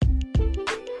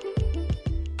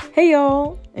Hey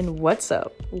y'all, and what's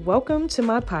up? Welcome to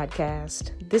my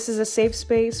podcast. This is a safe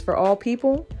space for all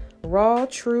people, raw,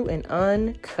 true, and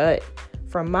uncut,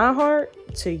 from my heart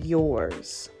to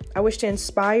yours. I wish to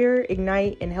inspire,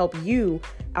 ignite, and help you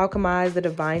alchemize the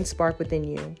divine spark within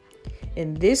you.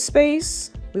 In this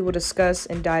space, we will discuss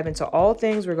and dive into all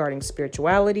things regarding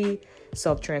spirituality,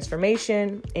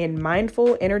 self-transformation, and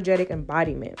mindful, energetic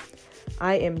embodiment.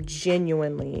 I am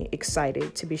genuinely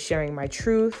excited to be sharing my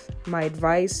truth, my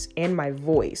advice, and my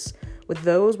voice with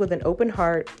those with an open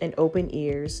heart and open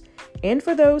ears, and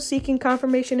for those seeking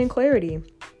confirmation and clarity.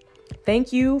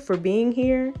 Thank you for being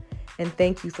here, and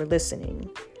thank you for listening.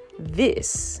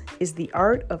 This is the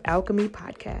Art of Alchemy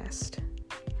podcast.